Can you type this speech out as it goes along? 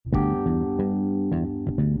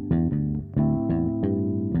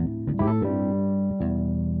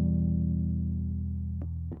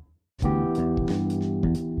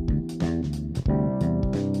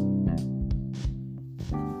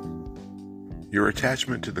Your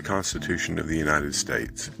attachment to the Constitution of the United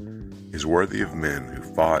States is worthy of men who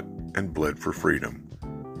fought and bled for freedom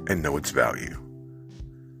and know its value.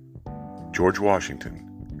 George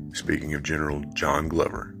Washington, speaking of General John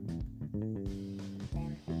Glover.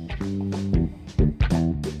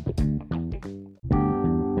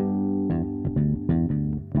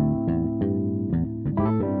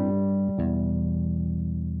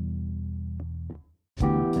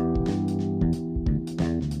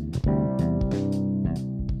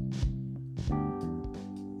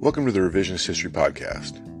 Welcome to the Revisionist History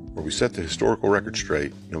Podcast, where we set the historical record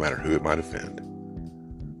straight, no matter who it might offend.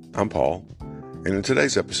 I'm Paul, and in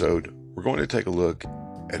today's episode, we're going to take a look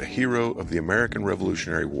at a hero of the American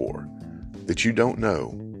Revolutionary War that you don't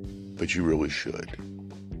know, but you really should.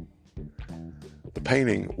 The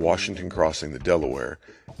painting, Washington Crossing the Delaware,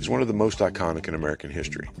 is one of the most iconic in American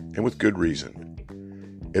history, and with good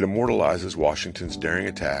reason. It immortalizes Washington's daring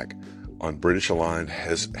attack on British-aligned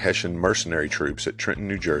Hessian mercenary troops at Trenton,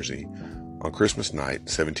 New Jersey, on Christmas night,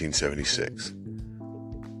 1776.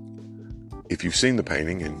 If you've seen the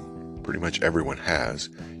painting, and pretty much everyone has,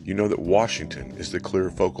 you know that Washington is the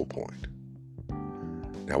clear focal point.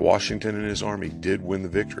 Now, Washington and his army did win the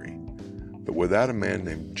victory, but without a man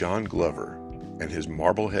named John Glover and his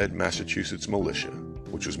Marblehead, Massachusetts militia,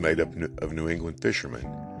 which was made up of New England fishermen,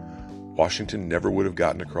 Washington never would have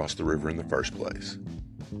gotten across the river in the first place.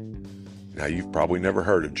 Now, you've probably never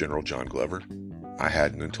heard of General John Glover. I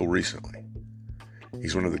hadn't until recently.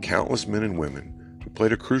 He's one of the countless men and women who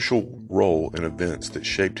played a crucial role in events that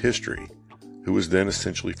shaped history, who was then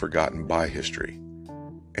essentially forgotten by history,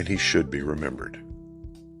 and he should be remembered.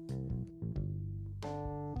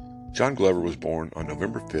 John Glover was born on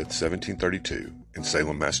November 5th, 1732, in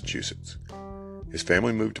Salem, Massachusetts. His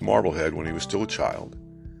family moved to Marblehead when he was still a child,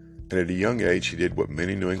 and at a young age he did what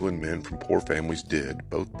many New England men from poor families did,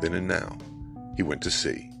 both then and now. He went to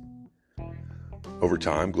sea. Over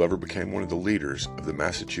time, Glover became one of the leaders of the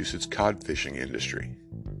Massachusetts cod fishing industry.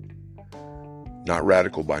 Not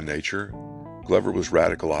radical by nature, Glover was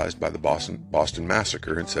radicalized by the Boston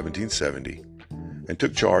Massacre in 1770 and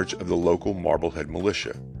took charge of the local Marblehead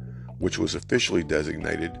militia, which was officially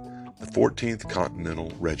designated the 14th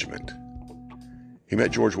Continental Regiment. He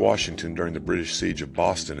met George Washington during the British siege of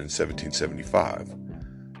Boston in 1775,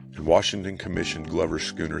 and Washington commissioned Glover's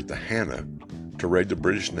schooner, the Hannah, to raid the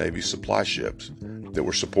British Navy's supply ships that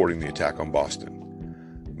were supporting the attack on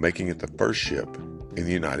Boston, making it the first ship in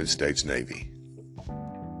the United States Navy.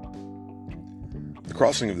 The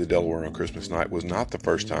crossing of the Delaware on Christmas night was not the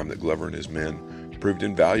first time that Glover and his men proved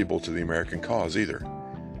invaluable to the American cause either.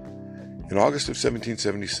 In August of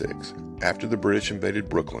 1776, after the British invaded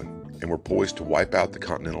Brooklyn and were poised to wipe out the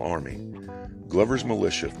Continental Army, Glover's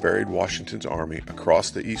militia ferried Washington's army across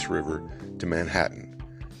the East River to Manhattan,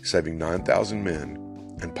 saving 9,000 men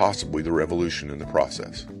and possibly the Revolution in the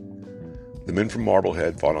process. The men from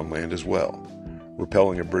Marblehead fought on land as well,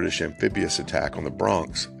 repelling a British amphibious attack on the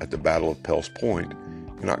Bronx at the Battle of Pell's Point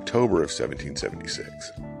in October of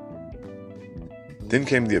 1776. Then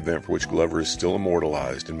came the event for which Glover is still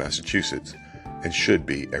immortalized in Massachusetts and should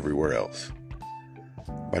be everywhere else.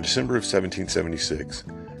 By December of 1776,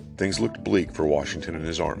 things looked bleak for Washington and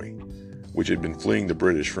his army, which had been fleeing the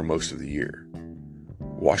British for most of the year.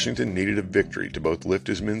 Washington needed a victory to both lift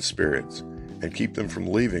his men's spirits and keep them from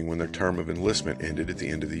leaving when their term of enlistment ended at the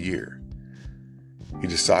end of the year. He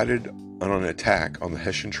decided on an attack on the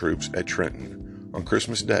Hessian troops at Trenton on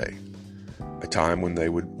Christmas Day, a time when they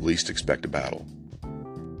would least expect a battle.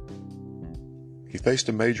 He faced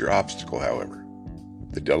a major obstacle, however,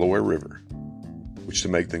 the Delaware River, which, to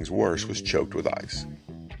make things worse, was choked with ice.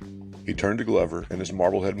 He turned to Glover and his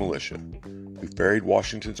Marblehead militia, who ferried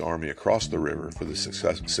Washington's army across the river for the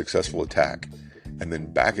successful attack, and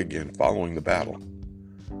then back again following the battle.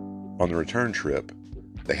 On the return trip,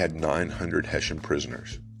 they had 900 Hessian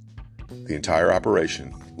prisoners. The entire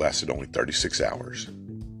operation lasted only 36 hours.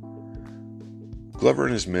 Glover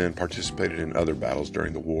and his men participated in other battles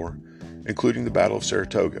during the war, including the Battle of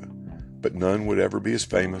Saratoga, but none would ever be as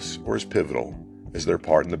famous or as pivotal as their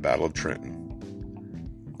part in the Battle of Trenton.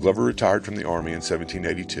 Glover retired from the army in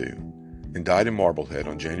 1782 and died in Marblehead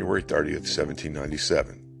on January 30th,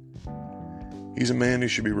 1797. He's a man who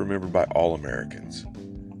should be remembered by all Americans,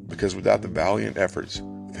 because without the valiant efforts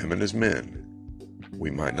of him and his men,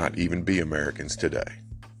 we might not even be Americans today.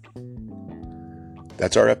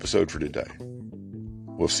 That's our episode for today.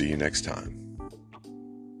 We'll see you next time.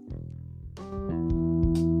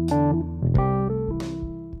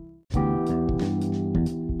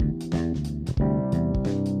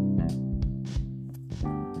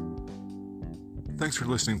 Thanks for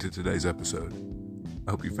listening to today's episode.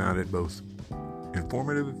 I hope you found it both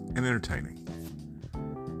informative, and entertaining.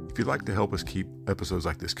 If you'd like to help us keep episodes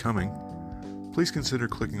like this coming, please consider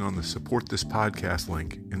clicking on the Support This Podcast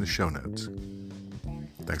link in the show notes.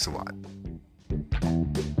 Thanks a lot.